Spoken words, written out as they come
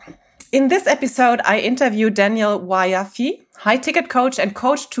In this episode, I interview Daniel Wayafi, high-ticket coach and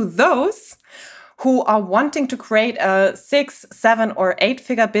coach to those who are wanting to create a 6, 7, or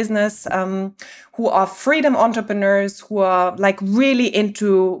 8-figure business, who are freedom entrepreneurs, who are like really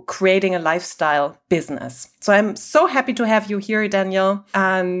into creating a lifestyle business. So I'm so happy to have you here, Daniel.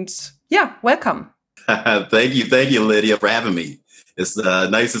 And yeah, welcome. Thank you, Lydia, for having me. It's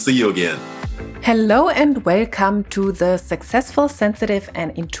nice to see you again. Hello and welcome to the Successful, Sensitive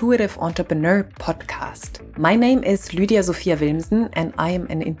and Intuitive Entrepreneur podcast. My name is Lydia Sophia Wilmsen and I am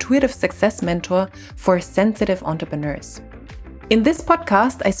an intuitive success mentor for sensitive entrepreneurs. In this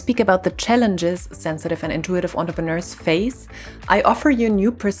podcast, I speak about the challenges sensitive and intuitive entrepreneurs face. I offer you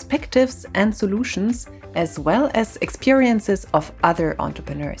new perspectives and solutions, as well as experiences of other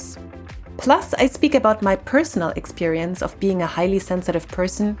entrepreneurs. Plus, I speak about my personal experience of being a highly sensitive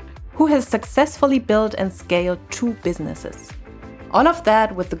person who has successfully built and scaled 2 businesses. All of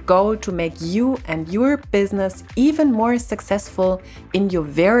that with the goal to make you and your business even more successful in your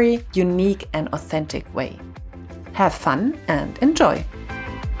very unique and authentic way. Have fun and enjoy.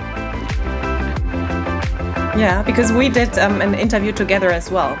 Yeah, because we did an interview together as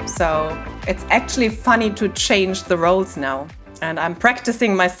well. So it's actually funny to change the roles now. And I'm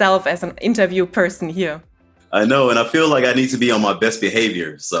practicing myself as an interview person here. I know, and I feel like I need to be on my best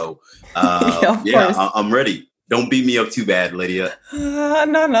behavior. So, I'm ready. Don't beat me up too bad, Lydia. No,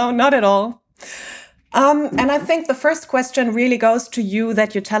 not at all. And I think the first question really goes to you,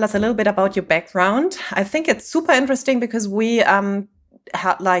 that you tell us a little bit about your background. I think it's super interesting because we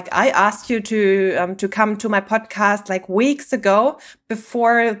I asked you to come to my podcast like weeks ago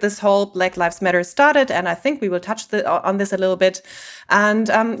before this whole Black Lives Matter started, and I think we will touch on this a little bit. And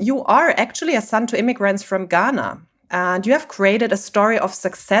you are actually a son to immigrants from Ghana, and you have created a story of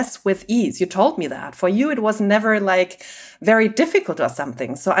success with ease. You told me that for you it was never like very difficult or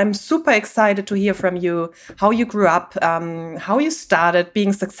something. So I'm super excited to hear from you how you grew up, how you started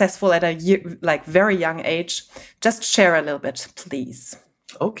being successful at a very young age. Just share a little bit, please.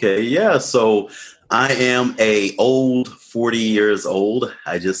 Okay, yeah. So I am a old 40 years old.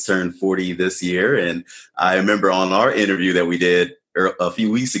 I just turned 40 this year. And I remember on our interview that we did a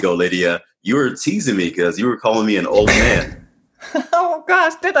few weeks ago, Lydia, you were teasing me because you were calling me an old man. Oh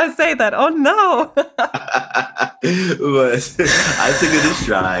gosh, did I say that? Oh no. But I took it in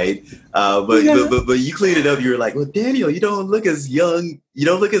stride. But you cleaned it up. You were like, well, Daniel, you don't look as young. You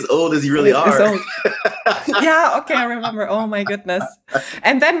don't look as old as you really are. Yeah, okay, I remember. Oh my goodness.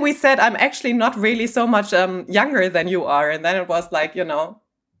 And then we said, I'm actually not really so much younger than you are. And then it was like,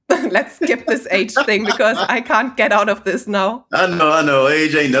 let's skip this age thing because I can't get out of this now. I know.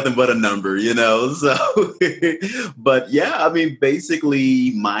 Age ain't nothing but a number, So, but yeah, I mean,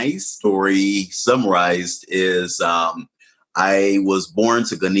 basically my story summarized is I was born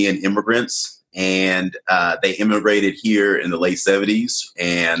to Ghanaian immigrants, and they immigrated here in the late 70s.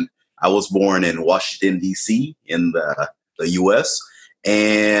 And I was born in Washington, D.C. in the U.S.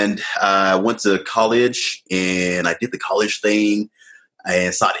 And I went to college and I did the college thing. I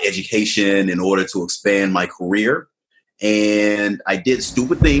sought education in order to expand my career. And I did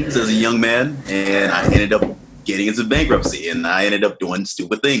stupid things as a young man, and I ended up getting into bankruptcy, and I ended up doing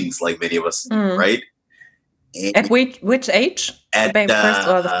stupid things like many of us, right? And at which age? At first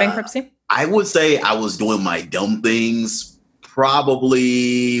or the bankruptcy? I would say I was doing my dumb things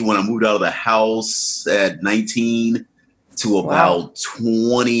probably when I moved out of the house at 19 to about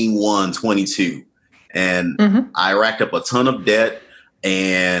 21, 22. And I racked up a ton of debt.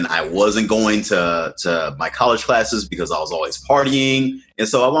 And I wasn't going to my college classes because I was always partying. And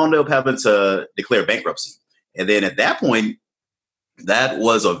so I wound up having to declare bankruptcy. And then at that point, that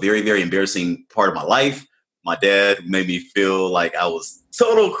was a very, very embarrassing part of my life. My dad made me feel like I was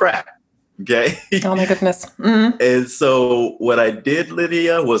total crap. Okay. Oh, my goodness. Mm-hmm. And so what I did,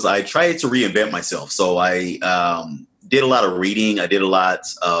 Lydia, was I tried to reinvent myself. So I did a lot of reading. I did a lot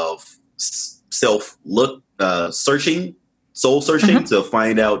of searching. Soul searching to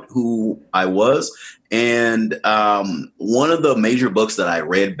find out who I was. And one of the major books that I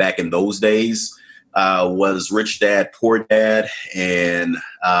read back in those days was Rich Dad, Poor Dad, and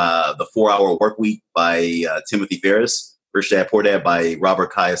The 4-Hour Workweek by Timothy Ferriss. Rich Dad, Poor Dad by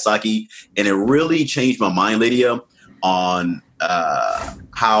Robert Kiyosaki. And it really changed my mind, Lydia, on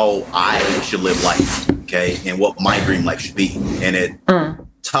how I should live life, okay, and what my dream life should be. And it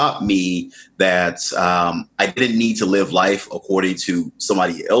taught me that I didn't need to live life according to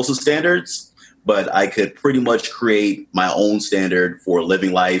somebody else's standards, but I could pretty much create my own standard for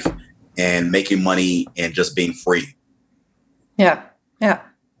living life and making money and just being free. Yeah. Yeah.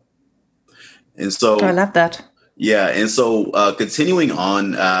 And so I love that. Yeah. And so continuing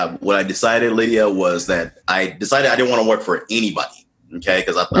on, what I decided, Lydia, was that I decided I didn't want to work for anybody. Okay.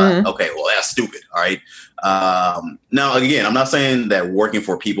 Because I thought, okay, well, that's stupid. All right. Now, again, I'm not saying that working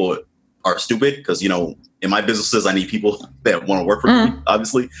for people are stupid because, in my businesses, I need people that want to work for me,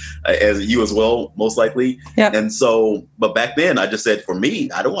 obviously, as you as well, most likely. Yeah. And so, but back then I just said, for me,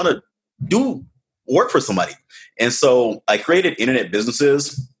 I don't want to work for somebody. And so I created internet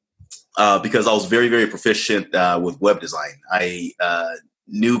businesses because I was very, very proficient with web design. I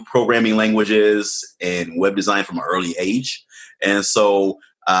knew programming languages and web design from an early age. And so,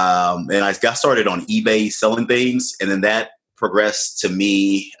 and I got started on eBay selling things. And then that progressed to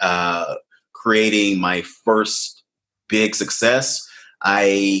me creating my first big success.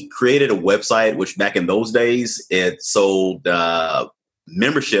 I created a website, which back in those days, it sold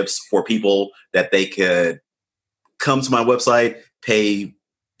memberships for people that they could come to my website, pay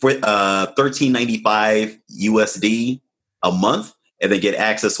for $13.95 USD a month, and then get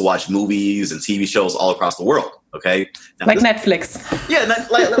access to watch movies and TV shows all across the world. Okay, now, like Netflix. Yeah,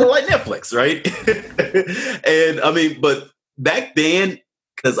 like Netflix, right? And I mean, but back then,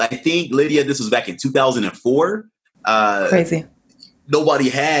 because I think, Lydia, this was back in 2004. Crazy.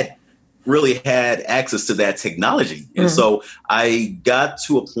 Nobody really had access to that technology. And so I got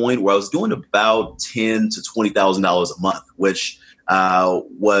to a point where I was doing about $10,000 to $20,000 a month, which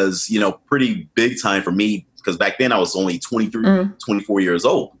was, pretty big time for me because back then I was only 23, 24 years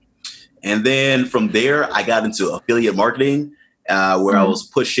old. And then from there, I got into affiliate marketing where I was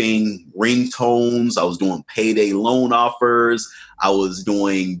pushing ringtones. I was doing payday loan offers. I was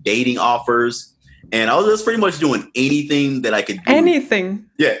doing dating offers. And I was just pretty much doing anything that I could do. Anything.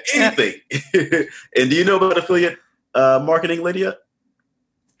 Yeah, anything. Yeah. And do you know about affiliate marketing, Lydia?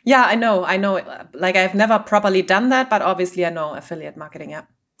 Yeah, I know. Like I've never properly done that, but obviously I know affiliate marketing. Yeah.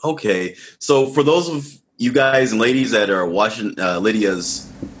 Okay. So for those of you guys and ladies that are watching Lydia's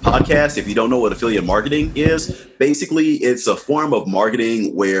podcast, if you don't know what affiliate marketing is, basically it's a form of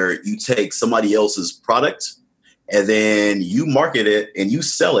marketing where you take somebody else's product and then you market it and you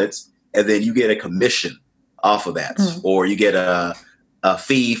sell it. And then you get a commission off of that, or you get a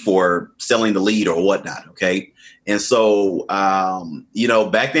fee for selling the lead or whatnot. Okay. And so,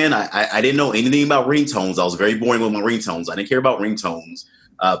 back then I didn't know anything about ringtones. I was very boring with my ringtones. I didn't care about ringtones.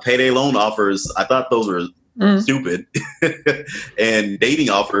 Payday loan offers, I thought those were stupid. And dating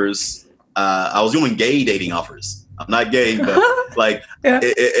offers, I was doing gay dating offers. I'm not gay, but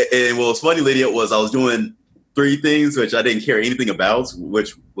and what was funny, Lydia, was I was doing 3 things which I didn't care anything about,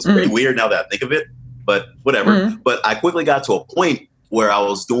 which was pretty weird now that I think of it, but whatever. But I quickly got to a point where I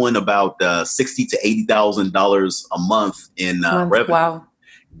was doing about $60,000 to $80,000 a month in revenue. Wow.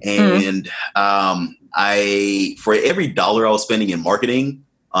 And for every dollar I was spending in marketing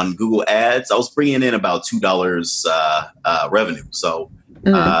on Google Ads, I was bringing in about $2 revenue. So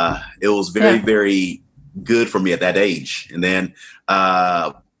it was very, very good for me at that age. And then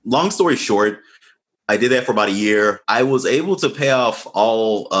long story short, I did that for about a year. I was able to pay off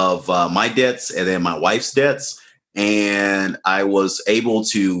all of my debts and then my wife's debts. And I was able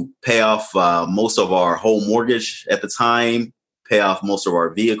to pay off most of our home mortgage at the time, pay off most of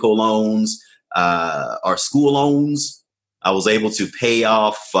our vehicle loans, our school loans. I was able to pay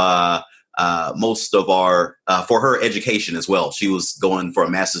off most of our, for her education as well. She was going for a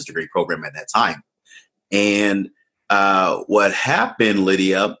master's degree program at that time. And what happened,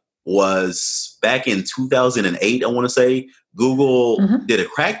 Lydia, was back in 2008, I want to say, Google did a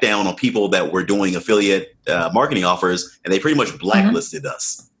crackdown on people that were doing affiliate marketing offers, and they pretty much blacklisted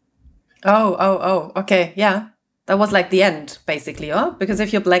us. Oh, okay. Yeah. That was like the end, basically, because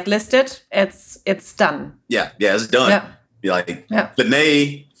if you're blacklisted, it's done. Yeah, it's done. Yeah. You're like,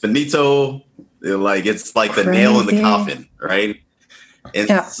 finito. Like, it's like the nail in the coffin, right? And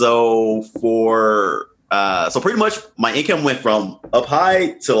so so pretty much my income went from up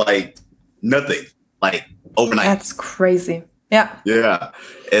high to like nothing, like overnight. That's crazy. Yeah. Yeah.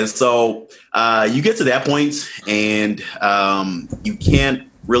 And so you get to that point and you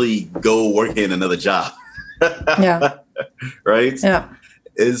can't really go work in another job. Yeah. Right? Yeah.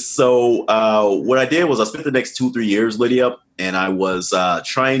 And so what I did was I spent the next 2-3 years, Lydia, and I was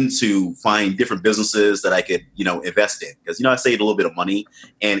trying to find different businesses that I could, invest in. Because, I saved a little bit of money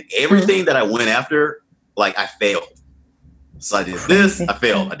and everything that I went after, like I failed. So I did this, I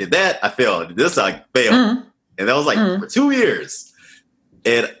failed. I did that, I failed. I did this, I failed. And that was like for 2 years.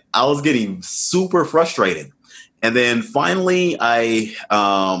 And I was getting super frustrated. And then finally I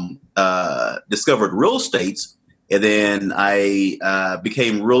discovered real estate. And then I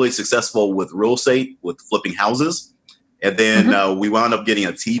became really successful with real estate, with flipping houses. And then we wound up getting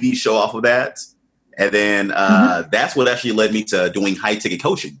a TV show off of that. And then that's what actually led me to doing high ticket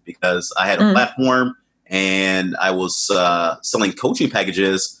coaching, because I had a platform and I was selling coaching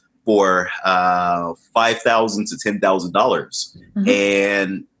packages for $5,000 to $10,000.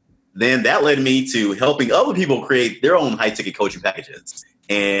 And then that led me to helping other people create their own high ticket coaching packages.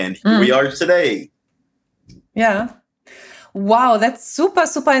 And here we are today. Yeah. Wow, that's super,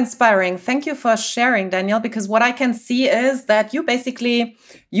 super inspiring. Thank you for sharing, Daniel, because what I can see is that you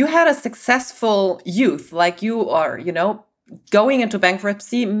had a successful youth, like you are, going into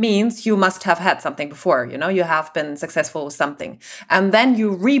bankruptcy means you must have had something before, you have been successful with something. And then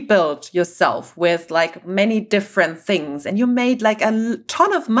you rebuild yourself with like many different things and you made like a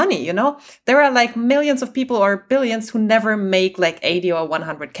ton of money, There are like millions of people or billions who never make like 80 or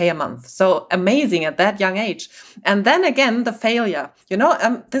 100K a month. So amazing at that young age. And then again, the failure,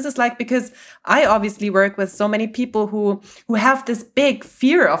 this is like, because I obviously work with so many people who have this big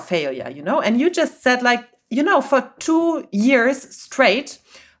fear of failure, and you just said like, for 2 years straight,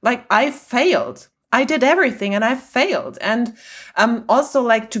 like I failed. I did everything and I failed. And also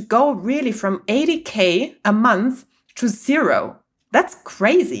like to go really from 80K a month to 0. That's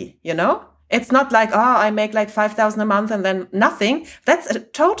crazy, It's not like, I make like 5,000 a month and then nothing. That's a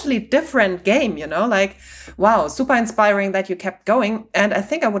totally different game, like, wow, super inspiring that you kept going. And I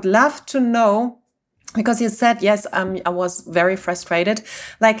think I would love to know, because you said, yes, I was very frustrated.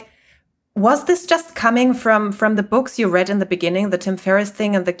 Like, was this just coming from the books you read in the beginning, the Tim Ferriss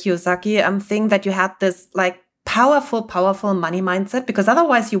thing and the Kiyosaki thing, that you had this like powerful money mindset? Because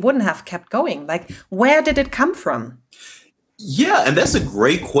otherwise you wouldn't have kept going. Like, where did it come from? Yeah, and that's a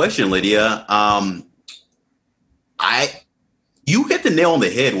great question, Lydia. You hit the nail on the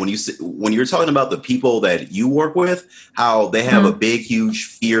head when you're talking about the people that you work with, how they have a big, huge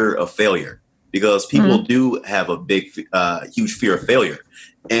fear of failure, because people do have a big, huge fear of failure.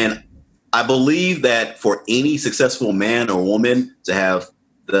 And I believe that for any successful man or woman to have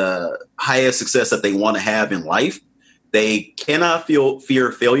the highest success that they want to have in life, they cannot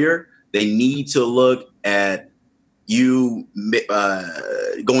fear failure. They need to look at you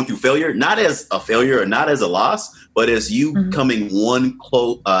going through failure, not as a failure or not as a loss, but as you coming one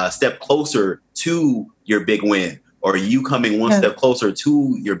step closer to your big win, or you coming one step closer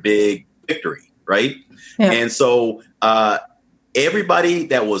to your big victory, right? Yeah. And so anybody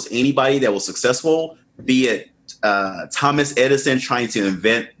that was successful, be it Thomas Edison trying to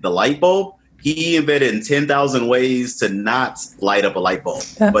invent the light bulb, he invented 10,000 ways to not light up a light bulb,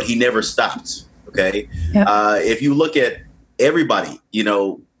 but he never stopped. Okay. Yeah. If you look at everybody,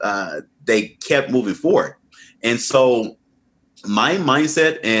 they kept moving forward. And so my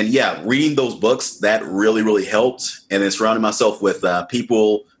mindset and reading those books, that really, really helped. And then surrounding myself with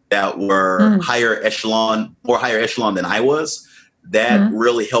people that were more higher echelon than I was, that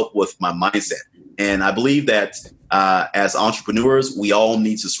really helped with my mindset. And I believe that as entrepreneurs, we all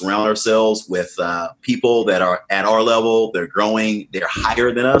need to surround ourselves with people that are at our level. They're growing. They're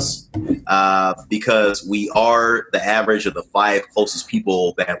higher than us because we are the average of the 5 closest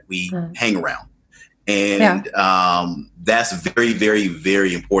people that we hang around. And that's very, very,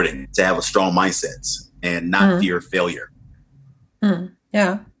 very important to have a strong mindset and not fear failure.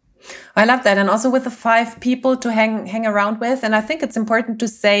 Yeah. I love that. And also with the 5 people to hang around with. And I think it's important to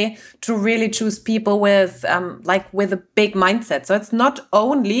say, to really choose people with with a big mindset. So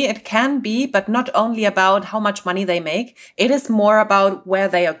it can be, but not only about how much money they make. It is more about where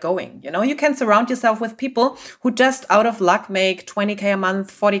they are going. You can surround yourself with people who just out of luck make 20K a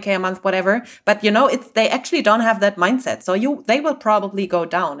month, 40K a month, whatever. But they actually don't have that mindset. So they will probably go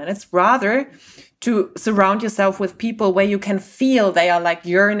down. And it's rather to surround yourself with people where you can feel they are like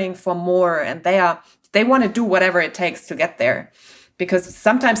yearning for more, and they want to do whatever it takes to get there. Because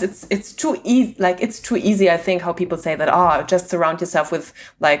sometimes it's too easy. Like, it's too easy, I think, how people say that, just surround yourself with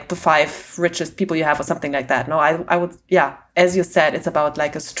like the 5 richest people you have or something like that. No, I would, as you said, it's about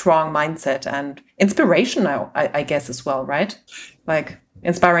like a strong mindset and inspiration now, I guess, as well, right? Like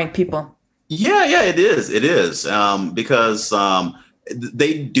inspiring people. Yeah, it is. It is. Because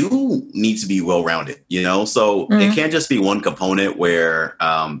they do need to be well-rounded, so it can't just be one component where,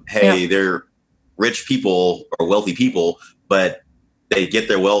 they're rich people or wealthy people, but they get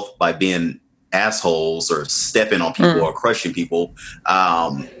their wealth by being assholes or stepping on people or crushing people.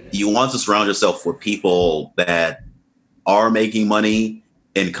 You want to surround yourself with people that are making money,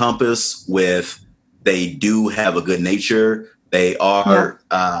 encompass with, they do have a good nature. They are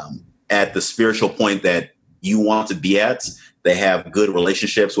at the spiritual point that you want to be at. They have good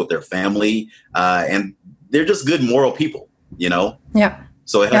relationships with their family, and they're just good moral people, Yeah.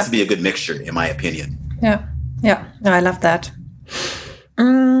 So it has to be a good mixture, in my opinion. Yeah. No, I love that.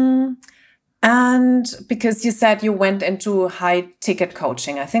 And because you said you went into high ticket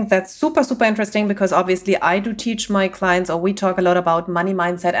coaching, I think that's super, super interesting because obviously I do teach my clients, or we talk a lot about money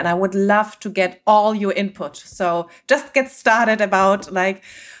mindset, and I would love to get all your input. So just get started about like,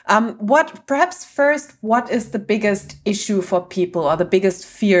 perhaps first, what is the biggest issue for people or the biggest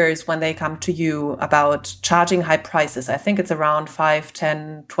fears when they come to you about charging high prices? I think it's around 5,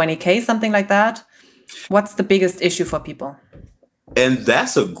 10, 20K, something like that. What's the biggest issue for people? And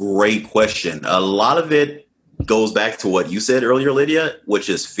that's a great question. A lot of it goes back to what you said earlier, Lydia, which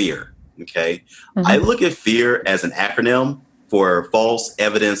is fear. Okay. Mm-hmm. I look at fear as an acronym for false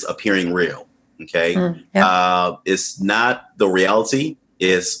evidence appearing real. Okay. Yeah. It's not the reality.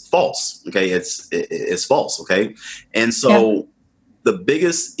 It's false. Okay. It's false. Okay. And so the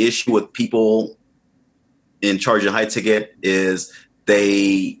biggest issue with people in charging high ticket is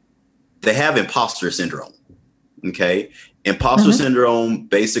they have imposter syndrome. Okay. Imposter syndrome,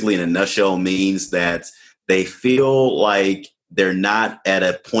 basically in a nutshell, means that they feel like they're not at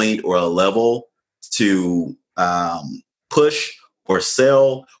a point or a level to push or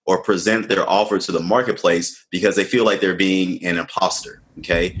sell or present their offer to the marketplace because they feel like they're being an imposter.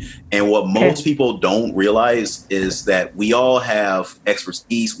 Okay. And what most people don't realize is that we all have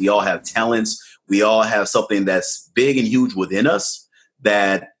expertise. We all have talents. We all have something that's big and huge within us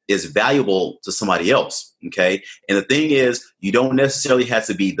that is valuable to somebody else. Okay. And the thing is, you don't necessarily have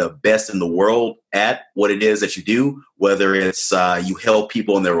to be the best in the world at what it is that you do, whether it's you help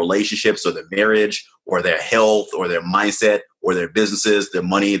people in their relationships or their marriage or their health or their mindset or their businesses, their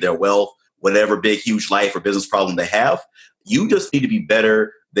money, their wealth, whatever big, huge life or business problem they have. You just need to be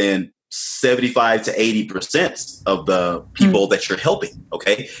better than 75 to 80% of the people that you're helping.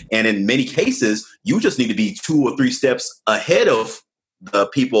 Okay. And in many cases, you just need to be 2 or 3 steps ahead of the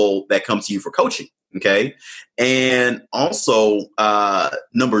people that come to you for coaching. Okay. And also,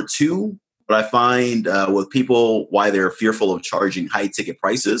 number 2, what I find with people, why they're fearful of charging high ticket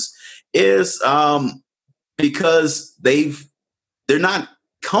prices is because they're not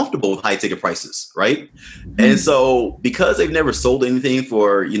comfortable with high ticket prices. Right. And so because they've never sold anything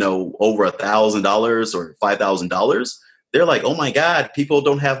for, over $1,000 or $5,000, they're like, oh my God, people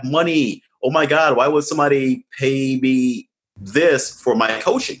don't have money. Oh my God, why would somebody pay me this for my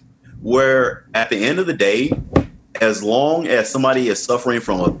coaching? Where at the end of the day, as long as somebody is suffering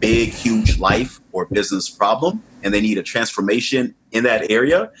from a big, huge life or business problem and they need a transformation in that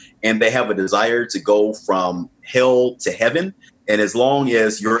area and they have a desire to go from hell to heaven, and as long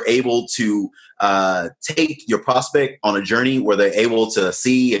as you're able to take your prospect on a journey where they're able to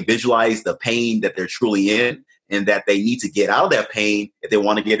see and visualize the pain that they're truly in and that they need to get out of that pain if they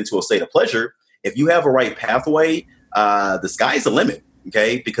want to get into a state of pleasure, if you have a right pathway, the sky's the limit.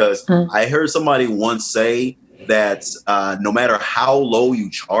 Okay. Because I heard somebody once say that no matter how low you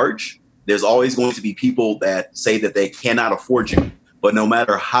charge, there's always going to be people that say that they cannot afford you. But no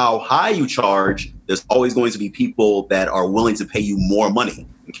matter how high you charge, there's always going to be people that are willing to pay you more money.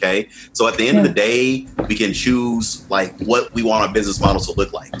 Okay. So at the end of the day, we can choose like what we want our business model to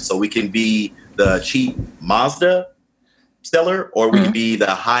look like. So we can be the cheap Mazda seller, or we can be the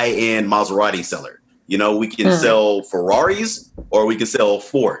high end Maserati seller. We can sell Ferraris or we can sell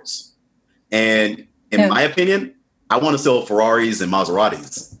Fords. And in my opinion, I want to sell Ferraris and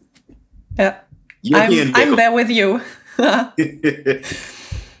Maseratis. Yeah. I'm there with you.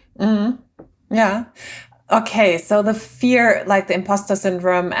 Yeah. Okay. So the fear, like the imposter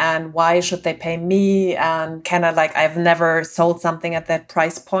syndrome, and why should they pay me? And kind of like, I've never sold something at that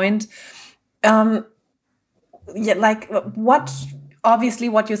price point. Obviously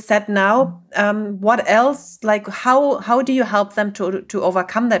what you said now, what else, like how do you help them to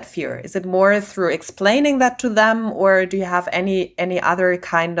overcome that fear? Is it more through explaining that to them, or do you have any other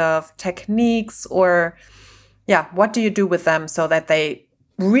kind of techniques, or what do you do with them so that they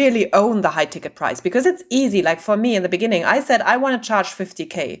really own the high ticket price? Because it's easy. Like for me in the beginning, I said, I want to charge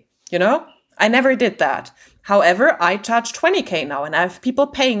 50K, I never did that. However, I charge 20K now and I have people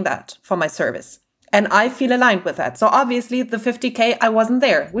paying that for my service. And I feel aligned with that. So obviously the 50K, I wasn't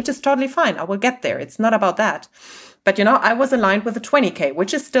there, which is totally fine. I will get there. It's not about that. But, I was aligned with the 20K,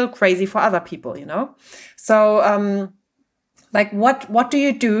 which is still crazy for other people, So what do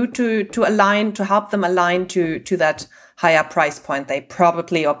you do to align, to help them align to that higher price point they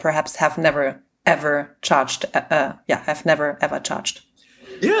probably or perhaps have never ever charged? Have never ever charged.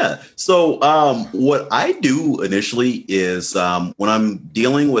 Yeah. So what I do initially is when I'm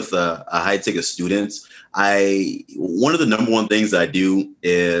dealing with a high ticket students, one of the number one things that I do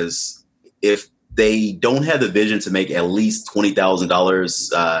is if they don't have the vision to make at least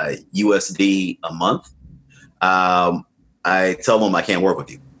 $20,000 USD a month, I tell them I can't work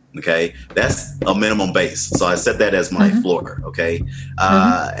with you. Okay, that's a minimum base. So I set that as my floor. Okay,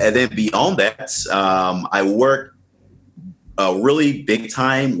 and then beyond that, I work really big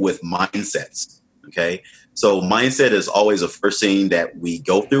time with mindsets. Okay, so mindset is always the first thing that we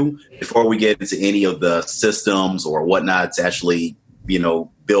go through before we get into any of the systems or whatnot to actually,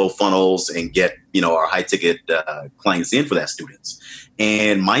 build funnels and get, our high ticket clients in for that students.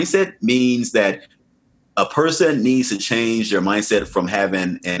 And mindset means that a person needs to change their mindset from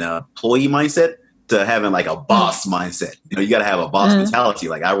having an employee mindset to having like a boss mindset. You got to have a boss mentality,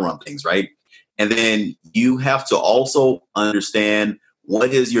 like I run things, right? And then you have to also understand,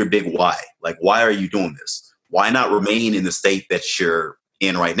 what is your big why? Like, why are you doing this? Why not remain in the state that you're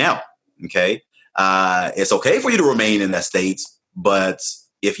in right now? Okay. It's okay for you to remain in that state, but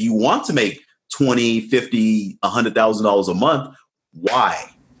if you want to make $20, $50, $100,000 a month, why?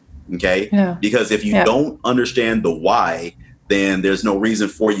 Okay. Yeah. Because if you don't understand the why, then there's no reason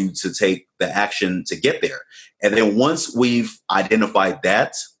for you to take the action to get there. And then once we've identified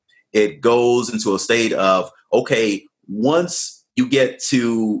that, it goes into a state of, okay, once you get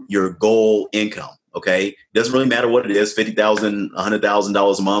to your goal income, okay, doesn't really matter what it is, $50,000,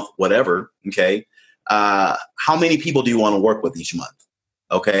 $100,000 a month, whatever. Okay. How many people do you want to work with each month?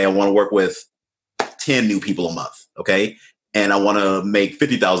 Okay. I want to work with 10 new people a month. Okay. And I want to make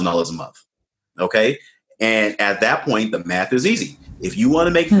 $50,000 a month. Okay. And at that point, the math is easy. If you want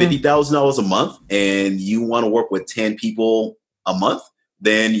to make $50,000 a month and you want to work with 10 people a month,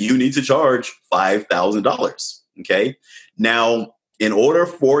 then you need to charge $5,000. Okay. Now, in order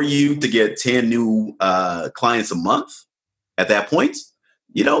for you to get 10 new clients a month at that point,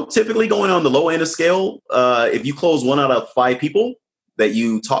 typically going on the low end of scale, if you close 1 out of 5 people that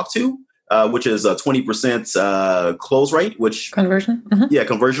you talk to, which is a 20% close rate, which conversion.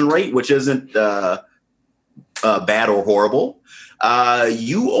 Conversion rate, which isn't bad or horrible.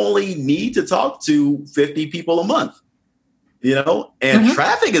 You only need to talk to 50 people a month, and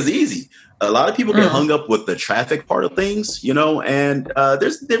traffic is easy. A lot of people get hung up with the traffic part of things, and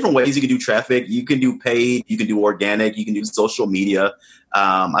there's different ways you can do traffic. You can do paid, you can do organic, you can do social media.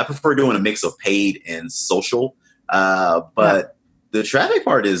 I prefer doing a mix of paid and social, but the traffic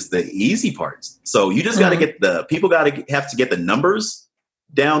part is the easy part. So you just got to get have to get the numbers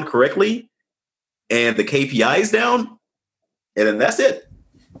down correctly and the KPIs down, and then that's it.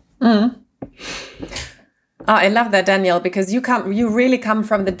 Oh, I love that, Daniel, because you really come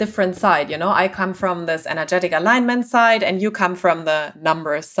from the different side. I come from this energetic alignment side, and you come from the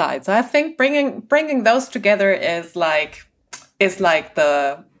numbers side. So I think bringing those together is like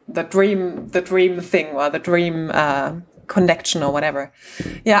the dream thing, or the dream connection, or whatever.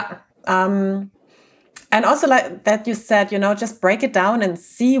 Yeah. And also, like that you said, just break it down and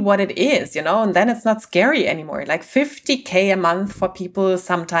see what it is, and then it's not scary anymore. Like 50K a month for people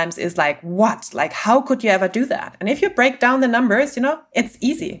sometimes is like, what? Like, how could you ever do that? And if you break down the numbers, it's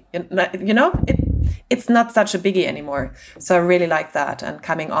easy, it's not such a biggie anymore. So I really like that. And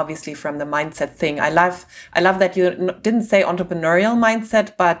coming obviously from the mindset thing, I love that you didn't say entrepreneurial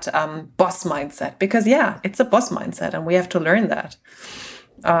mindset, but boss mindset, because it's a boss mindset, and we have to learn that.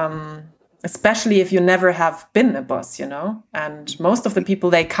 Especially if you never have been a boss, and most of the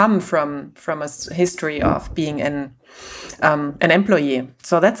people, they come from a history of being an employee.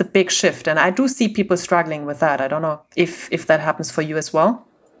 So that's a big shift. And I do see people struggling with that. I don't know if that happens for you as well.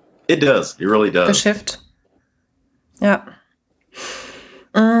 It does. It really does. The shift. Yeah.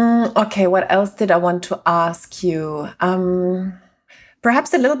 Okay. What else did I want to ask you?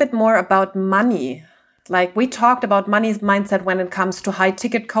 Perhaps a little bit more about money. Like, we talked about money mindset when it comes to high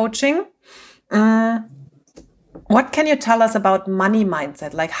ticket coaching. What can you tell us about money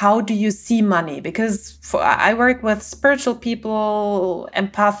mindset? Like, how do you see money? Because I work with spiritual people,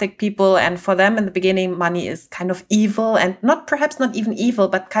 empathic people, and for them in the beginning, money is kind of evil, and perhaps not even evil,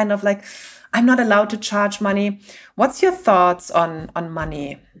 but kind of like, I'm not allowed to charge money. What's your thoughts on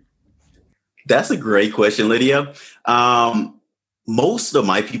money? That's a great question, Lydia. Most of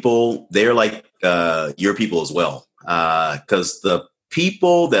my people, they're like your people as well, because the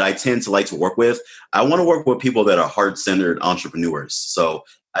people that I tend to like to work with, I want to work with people that are heart-centered entrepreneurs. So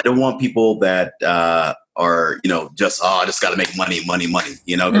I don't want people that are, just, I just got to make money,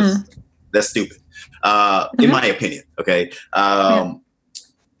 because that's stupid, in my opinion. Okay.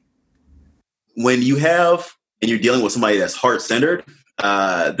 When you're dealing with somebody that's heart-centered,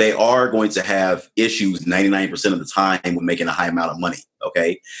 they are going to have issues 99% of the time with making a high amount of money.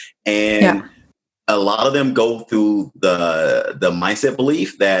 Okay. And a lot of them go through the mindset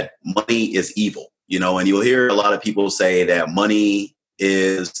belief that money is evil, and you'll hear a lot of people say that money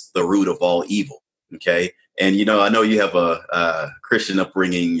is the root of all evil. Okay. And, I know you have a Christian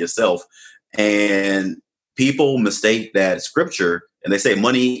upbringing yourself, and people mistake that scripture and they say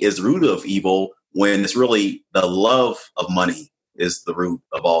money is the root of evil when it's really the love of money is the root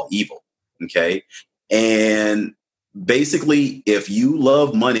of all evil. Okay. And basically, if you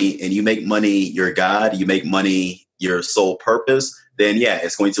love money and you make money your God, you make money your sole purpose, then yeah,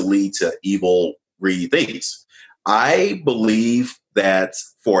 it's going to lead to evil, greedy things. I believe that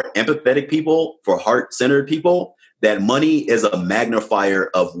for empathetic people, for heart-centered people, that money is a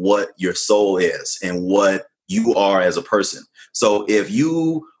magnifier of what your soul is and what you are as a person. So if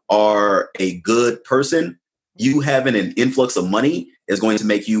you are a good person, you having an influx of money is going to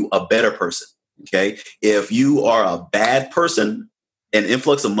make you a better person. Okay. If you are a bad person, an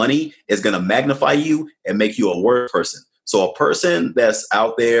influx of money is going to magnify you and make you a worse person. So a person that's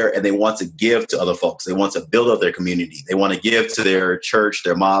out there and they want to give to other folks, they want to build up their community, they want to give to their church,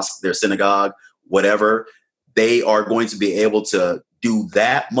 their mosque, their synagogue, whatever, they are going to be able to do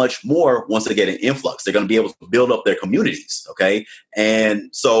that much more once they get an influx. They're going to be able to build up their communities. Okay. And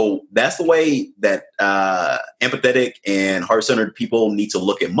so that's the way that empathetic and heart-centered people need to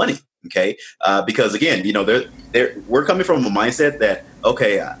look at money. Okay. Because again, we're coming from a mindset that,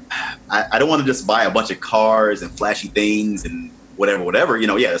 okay, I don't want to just buy a bunch of cars and flashy things and whatever,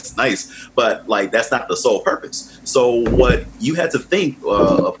 yeah, it's nice, but like, that's not the sole purpose. So what you had to think,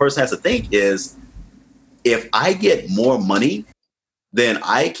 a person has to think is, if I get more money, then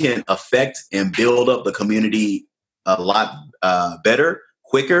I can affect and build up the community a lot better,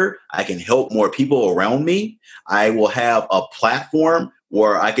 quicker. I can help more people around me. I will have a platform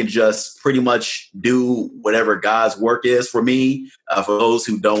where I can just pretty much do whatever God's work is for me. For those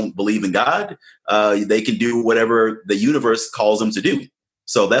who don't believe in God, they can do whatever the universe calls them to do.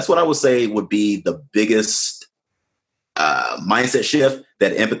 So that's what I would say would be the biggest mindset shift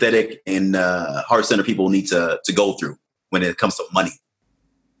that empathetic and heart-centered people need to go through when it comes to money.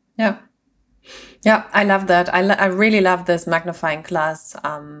 Yeah. Yeah, I love that. I really love this magnifying glass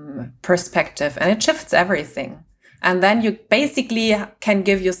perspective, and it shifts everything. And then you basically can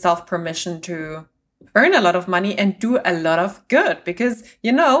give yourself permission to earn a lot of money and do a lot of good, because,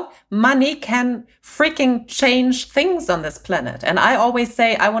 money can freaking change things on this planet. And I always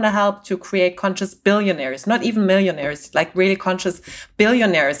say I want to help to create conscious billionaires, not even millionaires, like really conscious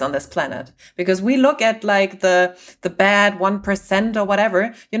billionaires on this planet. Because we look at like the bad 1% or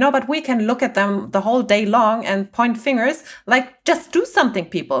whatever, but we can look at them the whole day long and point fingers, like just do something,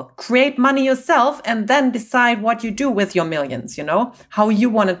 people. Create money yourself and then decide what you do with your millions, how you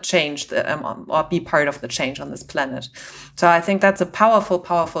want to change or be part of the change on this planet. So I think that's a powerful,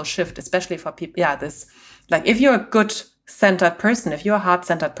 powerful shift, especially for people. Yeah, this, like, if you're a good centered person, if you're a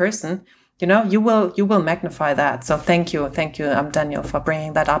heart-centered person, you will magnify that. So thank you, Daniel, for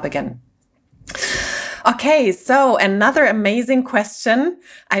bringing that up again. Okay, so another amazing question.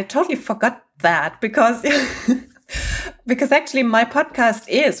 I totally forgot that because actually my podcast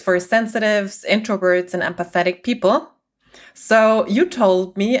is for sensitives, introverts, and empathetic people. So you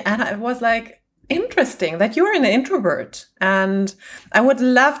told me, and I was like, interesting that you're an introvert, and I would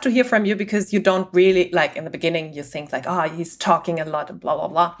love to hear from you, because you don't really, like, in the beginning you think like, he's talking a lot and blah blah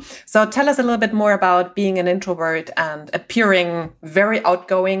blah. So tell us a little bit more about being an introvert and appearing very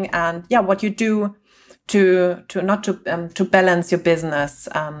outgoing, and what you do to balance your business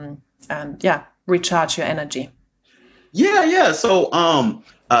and recharge your energy. Yeah. So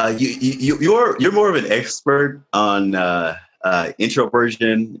you're more of an expert on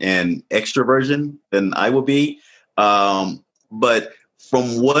introversion and extroversion than I will be. But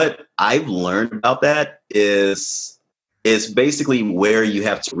from what I've learned about that is basically where you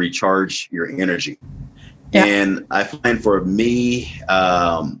have to recharge your energy. Yeah. And I find for me,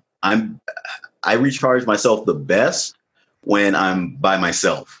 I recharge myself the best when I'm by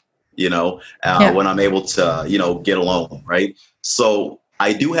myself, when I'm able to, get alone. Right. So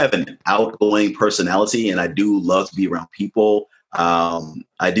I do have an outgoing personality, and I do love to be around people.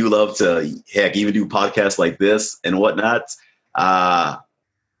 I do love to, even do podcasts like this and whatnot.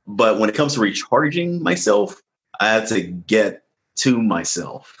 But when it comes to recharging myself, I have to get to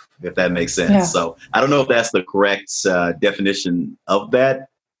myself, if that makes sense. Yeah. So I don't know if that's the correct definition of that.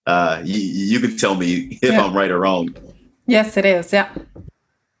 You can tell me if I'm right or wrong. Yes, it is. Yeah.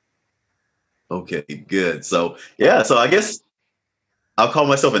 Okay, good. So I guess I'll call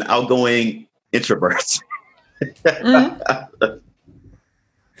myself an outgoing introvert.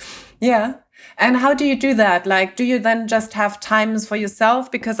 Yeah. And how do you do that? Like, do you then just have times for yourself?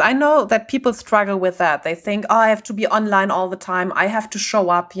 Because I know that people struggle with that. They think, oh, I have to be online all the time. I have to show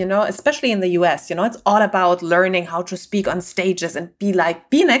up, especially in the US, it's all about learning how to speak on stages and be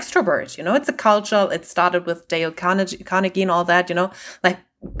an extrovert. It's a culture. It started with Dale Carnegie and all that, like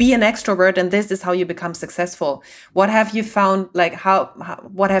be an extrovert. And this is how you become successful. What have you found? Like,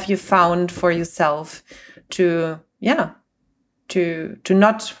 what have you found for yourself to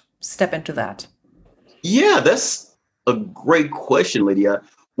not step into that? Yeah, that's a great question, Lydia.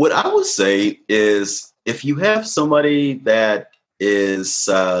 What I would say is if you have somebody that is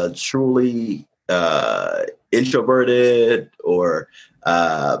truly introverted or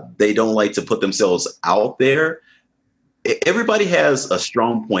they don't like to put themselves out there, everybody has a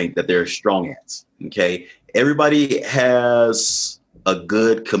strong point that they're strong at. Okay. Everybody has a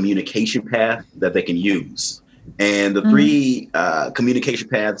good communication path that they can use. And the three communication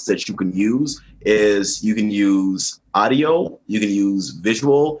paths that you can use is you can use audio, you can use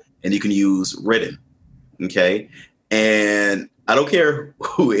visual, and you can use written. Okay. And I don't care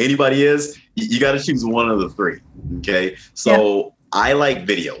who anybody is, you got to choose one of the three. Okay. So I like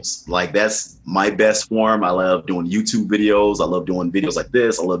videos. Like that's my best form. I love doing YouTube videos. I love doing videos like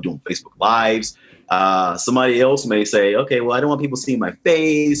this. I love doing Facebook Lives. Somebody else may say, okay, well, I don't want people seeing my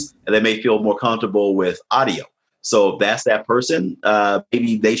face, and they may feel more comfortable with audio. So if that's that person,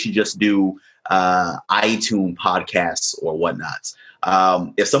 maybe they should just do iTunes podcasts or whatnot.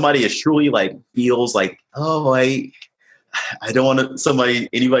 If somebody is truly like feels like, oh, I don't want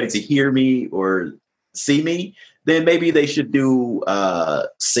anybody to hear me or see me, then maybe they should do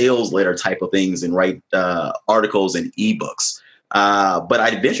sales letter type of things and write articles and ebooks. But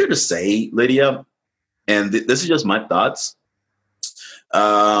I'd venture to say, Lydia, and this is just my thoughts.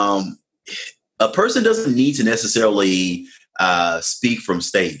 A person doesn't need to necessarily speak from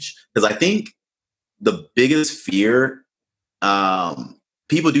stage, because I think the biggest fear,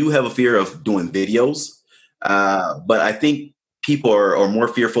 people do have a fear of doing videos, but I think people are more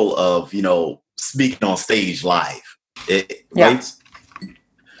fearful of, speaking on stage live. Right?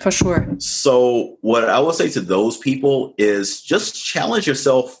 For sure. So what I will say to those people is just challenge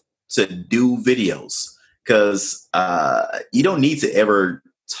yourself to do videos, because you don't need to ever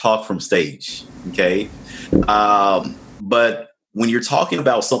talk from stage. Okay. But when you're talking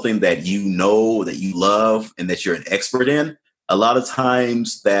about something that you know, that you love, and that you're an expert in, a lot of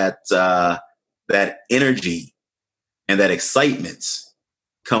times that energy and that excitement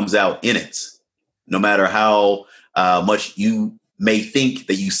comes out in it, no matter how much you may think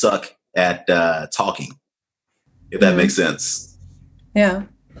that you suck at talking, if that makes sense. Yeah,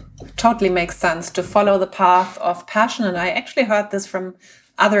 totally makes sense to follow the path of passion. And I actually heard this from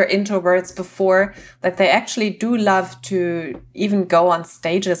other introverts before, that they actually do love to even go on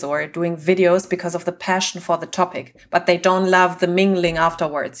stages or doing videos because of the passion for the topic, but they don't love the mingling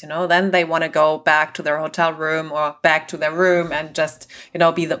afterwards. Then they want to go back to their hotel room or back to their room and just,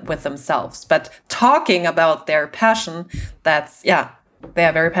 be with themselves. But talking about their passion, they are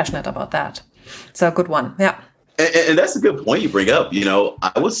very passionate about that. So a good one. Yeah. And that's a good point you bring up.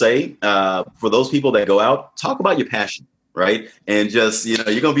 I would say for those people that go out, talk about your passion. Right. And just, you're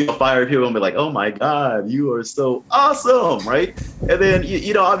going to be on fire. People will be like, oh, my God, you are so awesome. Right. And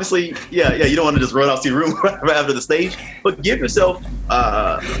then, obviously, you don't want to just run out to your room right after the stage, but give yourself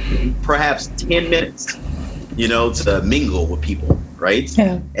perhaps 10 minutes, to mingle with people. Right.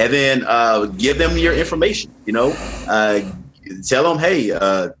 Yeah. And then give them your information, tell them, hey,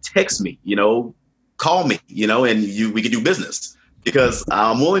 text me, call me, and we can do business, because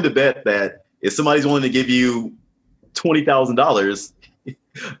I'm willing to bet that if somebody's willing to give you $20,000,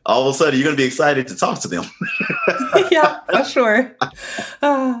 all of a sudden you're going to be excited to talk to them. Yeah, for sure.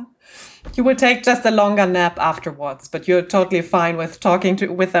 You would take just a longer nap afterwards, but you're totally fine with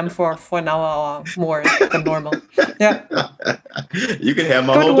talking with them for an hour or more than normal. Yeah. You can have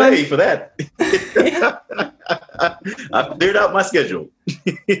my whole day for that. I cleared out my schedule.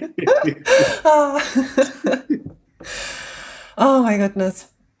 Oh my goodness.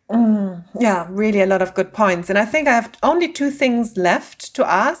 Yeah, really a lot of good points. And I think I have only two things left to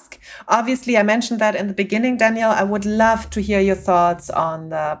ask. Obviously, I mentioned that in the beginning, Daniel. I would love to hear your thoughts on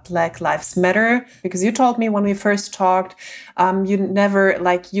the Black Lives Matter, because you told me when we first talked, you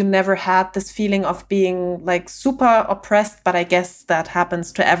never had this feeling of being like super oppressed. But I guess that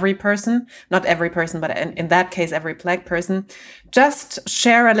happens to every person, not every person, but in that case, every Black person. Just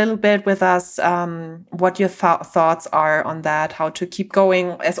share a little bit with us what your thoughts are on that, how to keep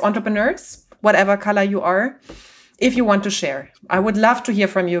going as entrepreneurs, whatever color you are, if you want to share. I would love to hear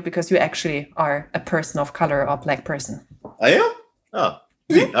from you, because you actually are a person of color or Black person. I am? Oh.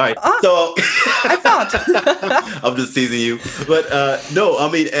 All right. So I thought. I'm just teasing you, but no,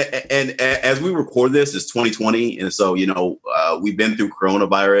 I mean, and as we record this, it's 2020, and so we've been through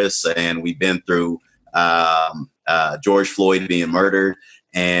coronavirus, and we've been through George Floyd being murdered,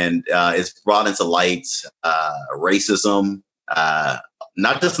 and it's brought into light racism,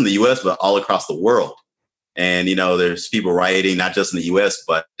 not just in the U.S. but all across the world. And there's people rioting not just in the U.S.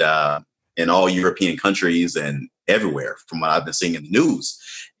 but in all European countries and everywhere, from what I've been seeing in the news.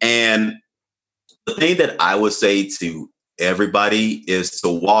 And the thing that I would say to everybody is to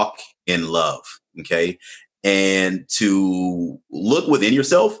walk in love, okay? And to look within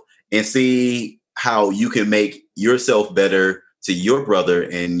yourself and see how you can make yourself better to your brother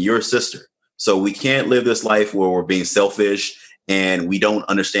and your sister. So we can't live this life where we're being selfish and we don't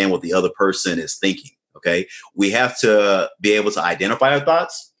understand what the other person is thinking, okay? We have to be able to identify our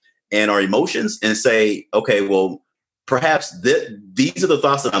thoughts and our emotions and say, okay, well, perhaps these are the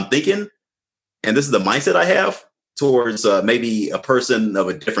thoughts that I'm thinking, and this is the mindset I have towards maybe a person of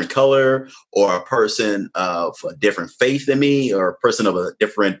a different color, or a person of a different faith than me, or a person of a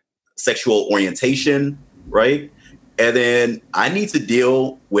different sexual orientation, right? And then I need to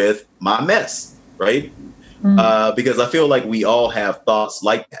deal with my mess, right? Because I feel like we all have thoughts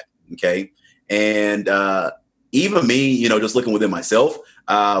like that, okay? And even me, just looking within myself,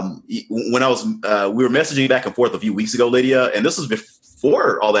 when I was, we were messaging back and forth a few weeks ago, Lydia, and this was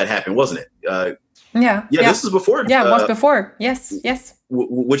before all that happened, wasn't it? Yeah. This was before. Yeah, it was before. Yes.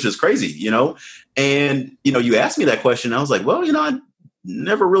 Which is crazy, And, you asked me that question. I was like, well, I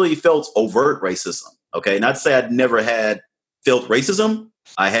never really felt overt racism. Okay. Not to say I'd never felt racism.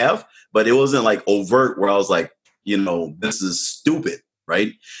 I have, but it wasn't like overt where I was like, this is stupid.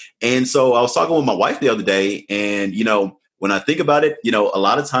 Right. And so I was talking with my wife the other day, and, when I think about it, a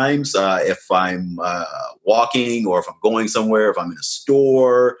lot of times if I'm walking, or if I'm going somewhere, if I'm in a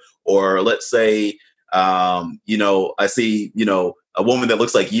store, or let's say, I see, a woman that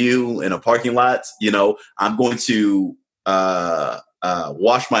looks like you in a parking lot, I'm going to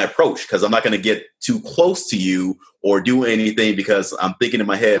watch my approach, because I'm not going to get too close to you or do anything, because I'm thinking in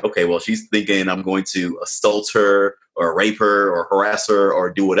my head, okay, well, she's thinking I'm going to assault her or rape her or harass her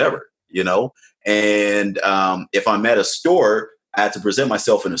or do whatever, And if I'm at a store, I have to present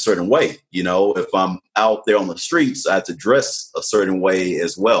myself in a certain way. If I'm out there on the streets, I have to dress a certain way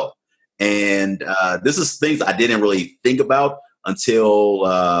as well. And this is things I didn't really think about until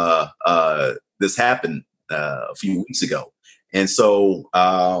this happened a few weeks ago. And so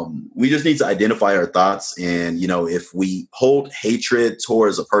we just need to identify our thoughts. And, if we hold hatred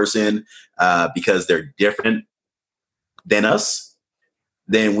towards a person because they're different than us,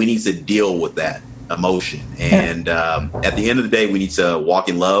 then we need to deal with that emotion. And at the end of the day, we need to walk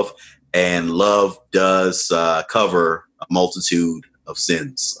in love. And love does cover a multitude of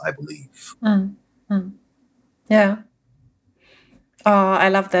sins, I believe. Yeah. Oh, I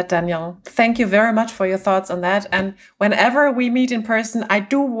love that, Daniel. Thank you very much for your thoughts on that. And whenever we meet in person, I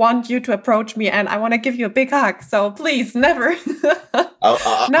do want you to approach me, and I want to give you a big hug. So please, never.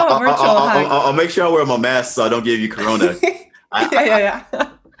 No, a virtual hug. I'll make sure I wear my mask so I don't give you corona. Yeah.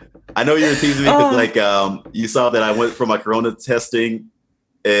 I know you're teasing me because you saw that I went for my corona testing,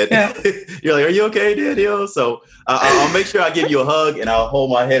 and you're like, "Are you okay, Daniel?" So I'll make sure I give you a hug, and I'll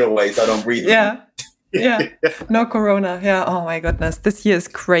hold my head away so I don't breathe. Yeah. No corona. Yeah. Oh my goodness. This year is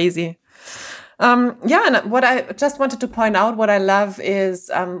crazy. And what I just wanted to point out, what I love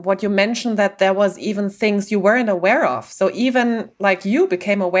is what you mentioned, that there was even things you weren't aware of. So even like you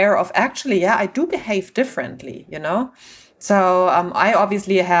became aware of, actually, I do behave differently, So I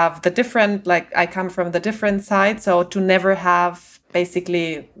obviously have the different, I come from the different side. So to never have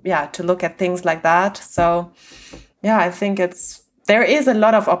basically, to look at things like that. So I think there is a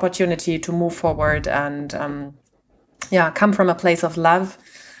lot of opportunity to move forward and, come from a place of love.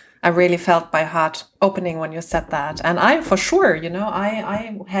 I really felt my heart opening when you said that. And I, for sure,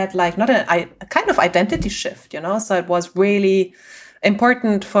 I had a kind of identity shift, so it was really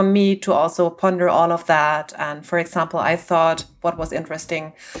important for me to also ponder all of that. And for example, I thought what was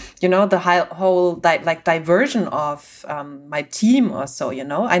interesting, the whole diversion of my team or so,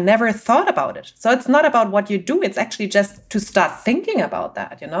 I never thought about it. So it's not about what you do. It's actually just to start thinking about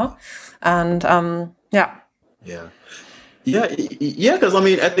that, and because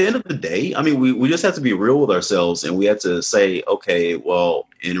at the end of the day, we just have to be real with ourselves, and we have to say, okay, well,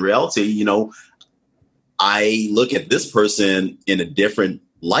 in reality, I look at this person in a different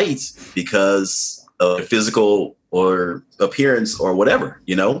light because of physical or appearance or whatever,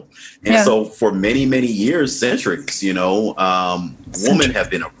 And so for many, many years, centuries, women have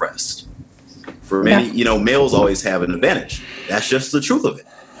been oppressed. For many, males always have an advantage. That's just the truth of it.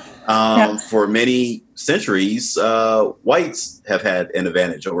 For many centuries, whites have had an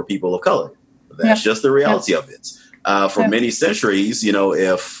advantage over people of color. That's just the reality of it. For many centuries,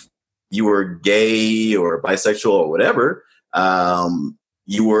 if you were gay or bisexual or whatever,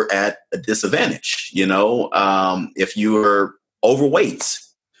 you were at a disadvantage. If you were overweight,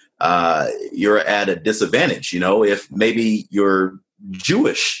 you're at a disadvantage. If maybe you're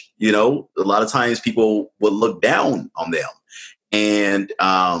Jewish, a lot of times people would look down on them. And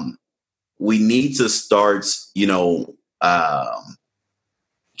we need to start,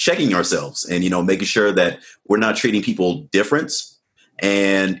 checking ourselves and, making sure that we're not treating people different.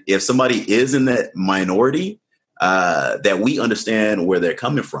 And if somebody is in that minority, that we understand where they're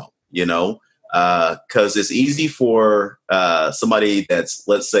coming from, because it's easy for somebody that's,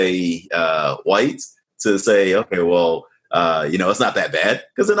 let's say, white to say, okay, well, it's not that bad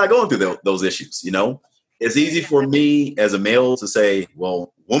because they're not going through those issues, It's easy for me as a male to say,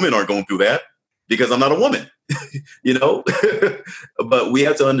 well, women aren't going through that because I'm not a woman, But we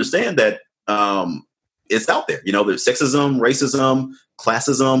have to understand that it's out there. There's sexism, racism,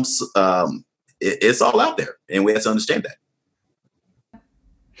 classism. It's all out there, and we have to understand that.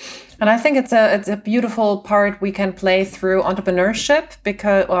 And I think it's a beautiful part we can play through entrepreneurship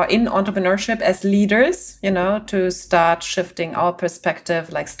in entrepreneurship as leaders, to start shifting our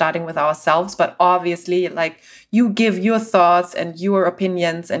perspective, like starting with ourselves. But obviously, like you give your thoughts and your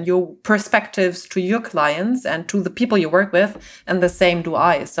opinions and your perspectives to your clients and to the people you work with, and the same do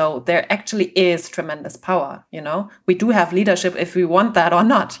I. So there actually is tremendous power, We do have leadership if we want that or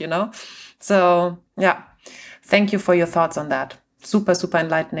not, So yeah, thank you for your thoughts on that. Super, super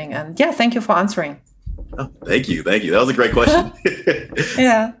enlightening. And thank you for answering. Oh, thank you. That was a great question.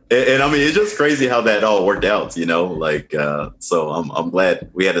 Yeah. And I mean, it's just crazy how that all worked out, so I'm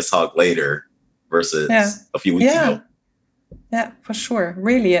glad we had this talk later versus a few weeks ago. Yeah, for sure.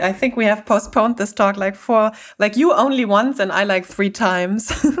 Really. I think we have postponed this talk you only once and I 3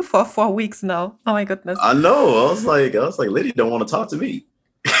 times for 4 weeks now. Oh my goodness. I know. I was like, Lydia don't want to talk to me.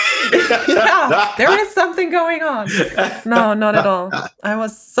 Yeah, there is something going on. No, not at all. I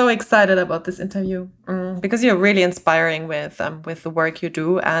was so excited about this interview because you're really inspiring with the work you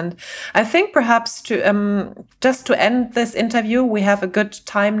do. And I think perhaps just to end this interview, we have a good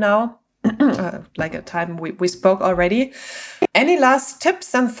time now, like a time we spoke already. Any last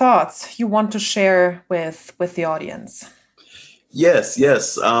tips and thoughts you want to share with the audience? Yes.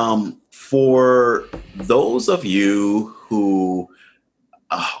 For those of you who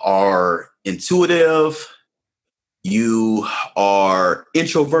are intuitive, you are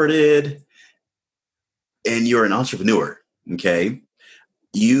introverted, and you're an entrepreneur, okay?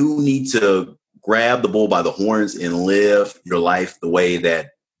 You need to grab the bull by the horns and live your life the way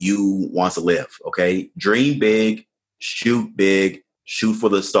that you want to live, okay? Dream big, shoot for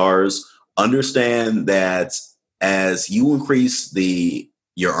the stars. Understand that as you increase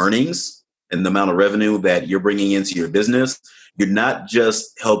your earnings and the amount of revenue that you're bringing into your business, you're not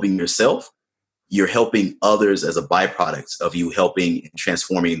just helping yourself, you're helping others as a byproduct of you helping and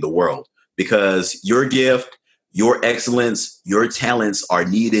transforming the world. Because your gift, your excellence, your talents are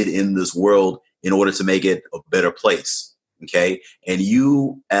needed in this world in order to make it a better place. Okay. And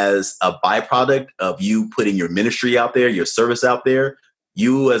you, as a byproduct of you putting your ministry out there, your service out there,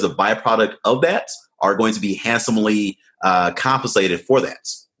 you as a byproduct of that are going to be handsomely compensated for that.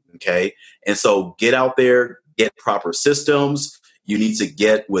 Okay. And so get out there, get proper systems. You need to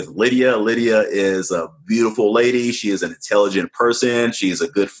get with Lydia. Lydia is a beautiful lady. She is an intelligent person. She is a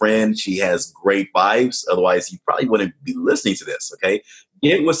good friend. She has great vibes. Otherwise, you probably wouldn't be listening to this. Okay.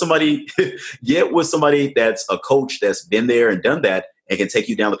 Get with somebody that's a coach that's been there and done that and can take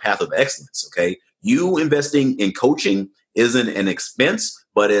you down the path of excellence. Okay. You investing in coaching isn't an expense,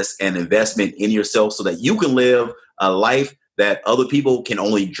 but it's an investment in yourself so that you can live a life that other people can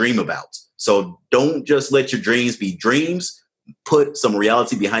only dream about. So don't just let your dreams be dreams. Put some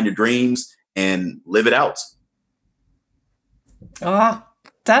reality behind your dreams and live it out. Oh,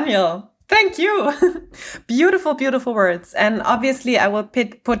 Daniel, thank you. Beautiful, beautiful words. And obviously, I will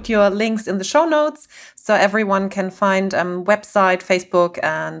put your links in the show notes so everyone can find website, Facebook,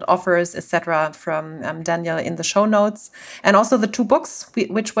 and offers, etc. from Daniel in the show notes. And also the 2 books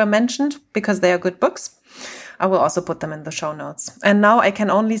which were mentioned because they are good books. I will also put them in the show notes. And now I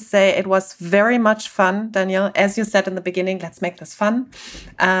can only say it was very much fun, Daniel. As you said in the beginning, let's make this fun.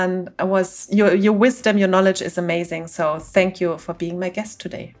 And your wisdom, your knowledge is amazing. So thank you for being my guest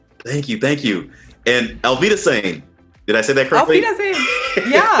today. Thank you. And Auf Wiedersehen. Did I say that correctly? Auf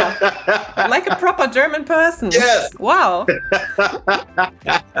Wiedersehen. Yeah, like a proper German person. Yes. Wow.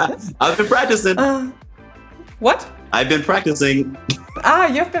 I've been practicing. What? I've been practicing.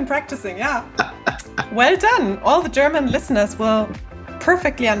 You've been practicing, yeah. Well done. All the German listeners will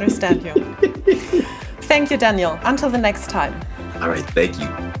perfectly understand you. Thank you, Daniel. Until the next time. All right, thank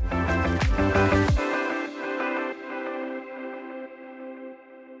you.